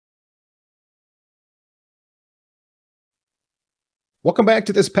Welcome back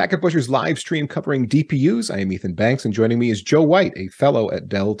to this Packet Pushers live stream covering DPUs. I am Ethan Banks, and joining me is Joe White, a fellow at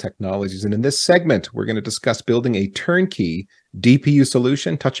Dell Technologies. And in this segment, we're going to discuss building a turnkey DPU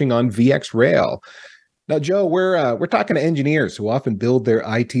solution touching on VxRail. Now, Joe, we're talking to engineers who often build their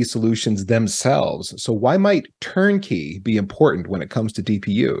IT solutions themselves. So why might turnkey be important when it comes to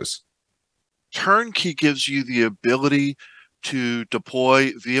DPUs? Turnkey gives you the ability to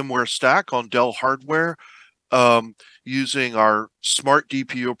deploy VMware Stack on Dell hardware using our smart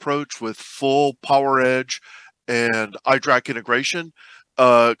DPU approach with full PowerEdge and iDRAC integration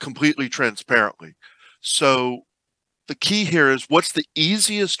completely transparently. So the key here is, what's the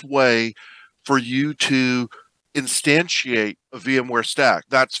easiest way for you to instantiate a VMware Stack?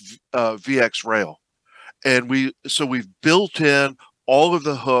 That's VxRail. And we've built in all of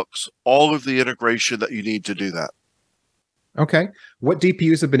the hooks, all of the integration that you need to do that. Okay. What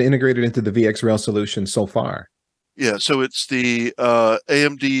DPUs have been integrated into the VxRail solution so far? Yeah, so it's the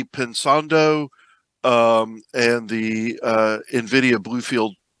AMD Pensando and the NVIDIA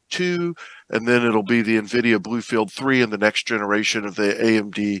Bluefield 2, and then it'll be the NVIDIA Bluefield 3 and the next generation of the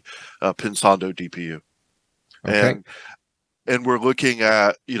AMD Pensando DPU. Okay. And we're looking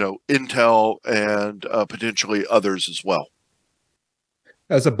at, Intel and potentially others as well.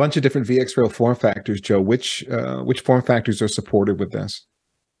 There's a bunch of different VxRail form factors, Joe. Which form factors are supported with this?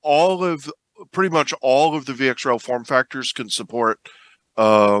 Pretty much all of the VxRail form factors can support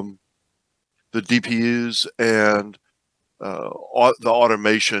the DPUs and the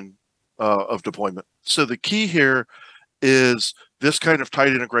automation of deployment. So the key here is this kind of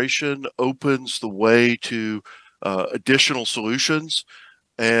tight integration opens the way to additional solutions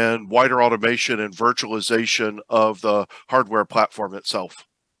and wider automation and virtualization of the hardware platform itself.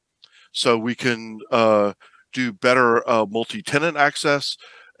 So we can do better multi-tenant access,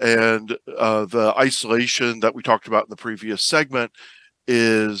 and the isolation that we talked about in the previous segment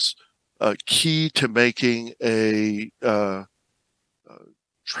is key to making a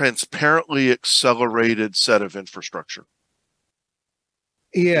transparently accelerated set of infrastructure.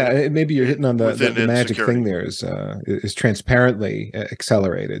 Yeah, maybe you're hitting on the magic security thing there is transparently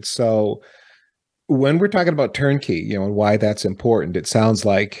accelerated. So when we're talking about turnkey, and why that's important, it sounds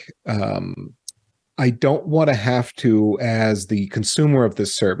like I don't want to have to, as the consumer of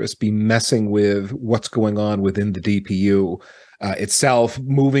this service, be messing with what's going on within the DPU itself,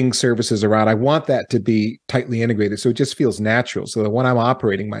 moving services around. I want that to be tightly integrated so it just feels natural. So that when I'm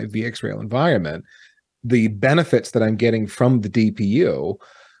operating my VxRail environment, the benefits that I'm getting from the DPU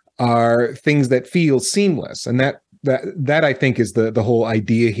are things that feel seamless. And that I think is the whole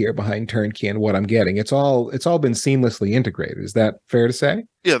idea here behind turnkey and what I'm getting. It's all been seamlessly integrated. Is that fair to say?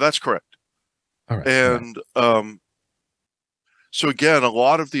 Yeah, that's correct. All right. And so again, a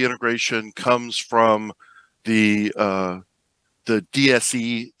lot of the integration comes from the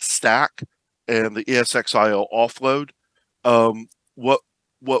DSE stack and the ESXIO offload. What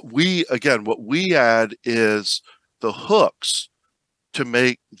we add is the hooks to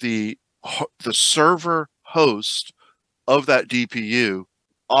make the server host of that DPU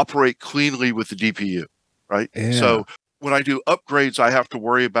operate cleanly with the DPU, right? Yeah. So when I do upgrades, I have to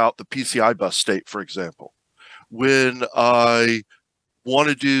worry about the PCI bus state, for example. When I want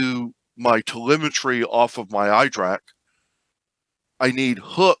to do my telemetry off of my iDRAC, I need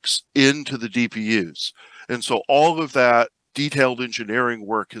hooks into the DPUs. And so all of that detailed engineering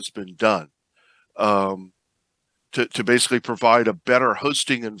work has been done to basically provide a better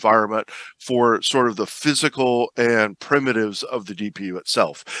hosting environment for sort of the physical and primitives of the DPU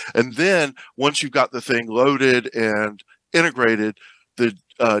itself. And then once you've got the thing loaded and integrated, the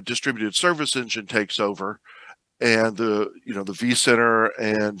distributed service engine takes over, and the vCenter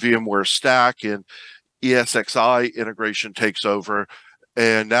and VMware Stack and ESXi integration takes over,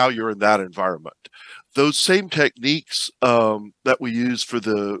 and now you're in that environment. Those same techniques that we use for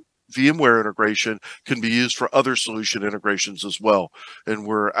the VMware integration can be used for other solution integrations as well, and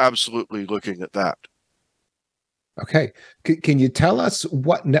we're absolutely looking at that. Okay. Can you tell us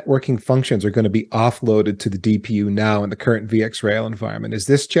what networking functions are going to be offloaded to the DPU now in the current VxRail environment? Is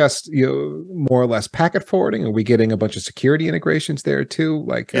this just more or less packet forwarding? Are we getting a bunch of security integrations there too,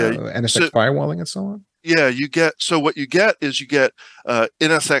 like NSX firewalling and so on? Yeah, what you get is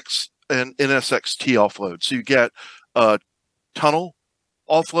NSX and NSXT offload. So you get tunnel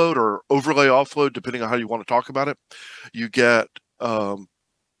offload or overlay offload, depending on how you want to talk about it. You get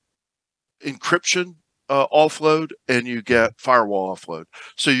encryption offload, and you get firewall offload.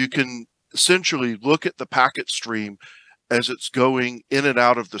 So you can essentially look at the packet stream as it's going in and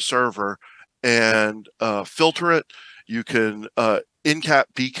out of the server and filter it. You can in-cap,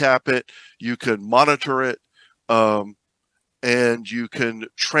 B-cap it. You can monitor it. and you can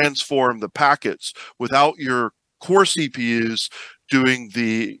transform the packets without your core CPUs doing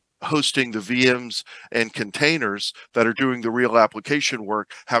the hosting the VMs and containers that are doing the real application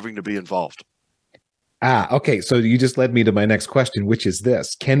work having to be involved. Okay. So you just led me to my next question, which is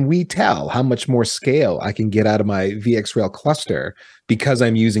this. Can we tell how much more scale I can get out of my VxRail cluster because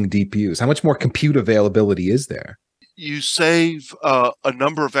I'm using DPUs? How much more compute availability is there? You save a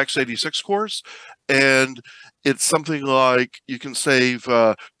number of x86 cores, and it's something like you can save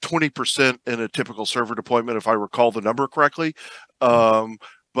 20% in a typical server deployment, if I recall the number correctly.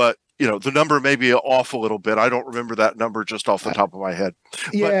 But the number may be off a little bit. I don't remember that number just off the top of my head.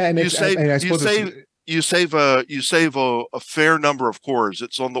 Yeah, but and you save a fair number of cores.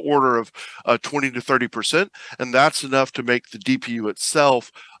 It's on the order of 20 to 30%, and that's enough to make the DPU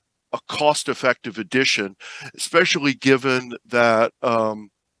itself a cost-effective addition, especially given that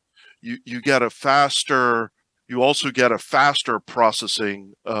you also get a faster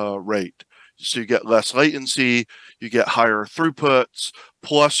processing rate. So you get less latency, you get higher throughputs,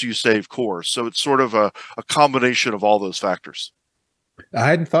 plus you save cores. So it's sort of a combination of all those factors. I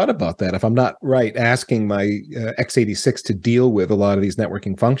hadn't thought about that. If I'm not asking my x86 to deal with a lot of these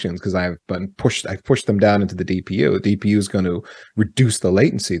networking functions because I've pushed them down into the DPU. The DPU is going to reduce the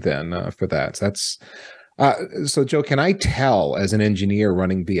latency then for that. So Joe, can I tell as an engineer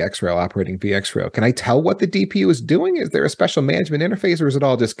running VxRail, operating VxRail, can I tell what the DPU is doing? Is there a special management interface, or is it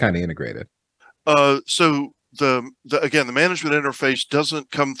all just kind of integrated? So the management interface doesn't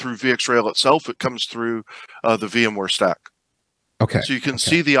come through VxRail itself. It comes through the VMware stack. Okay. So you can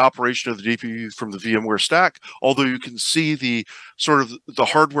see the operation of the DPU from the VMware stack, although you can see the sort of the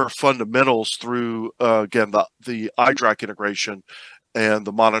hardware fundamentals through, again, the iDRAC integration and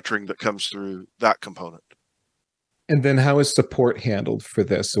the monitoring that comes through that component. And then how is support handled for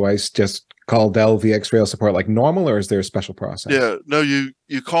this? So I just call Dell VxRail support like normal, or is there a special process? Yeah, no, the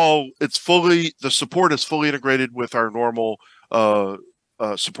support is fully integrated with our normal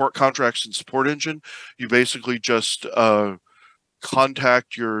support contracts and support engine. You basically just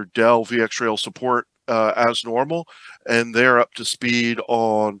contact your Dell VxRail support as normal, and they're up to speed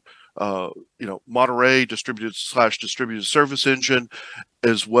on Monterey distributed service engine,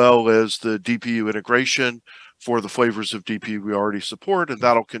 as well as the DPU integration for the flavors of DPU we already support, and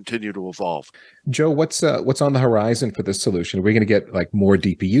that'll continue to evolve. Joe, what's on the horizon for this solution? Are we going to get like more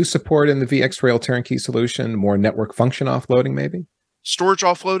DPU support in the VxRail turnkey solution, more network function offloading, maybe? Storage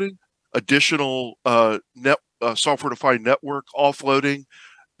offloading, additional software-defined network offloading.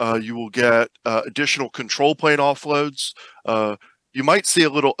 You will get additional control plane offloads. You might see a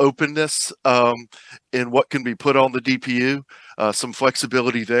little openness in what can be put on the DPU, some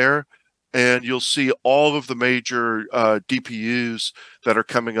flexibility there. And you'll see all of the major DPUs that are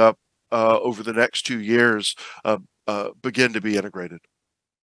coming up over the next 2 years begin to be integrated.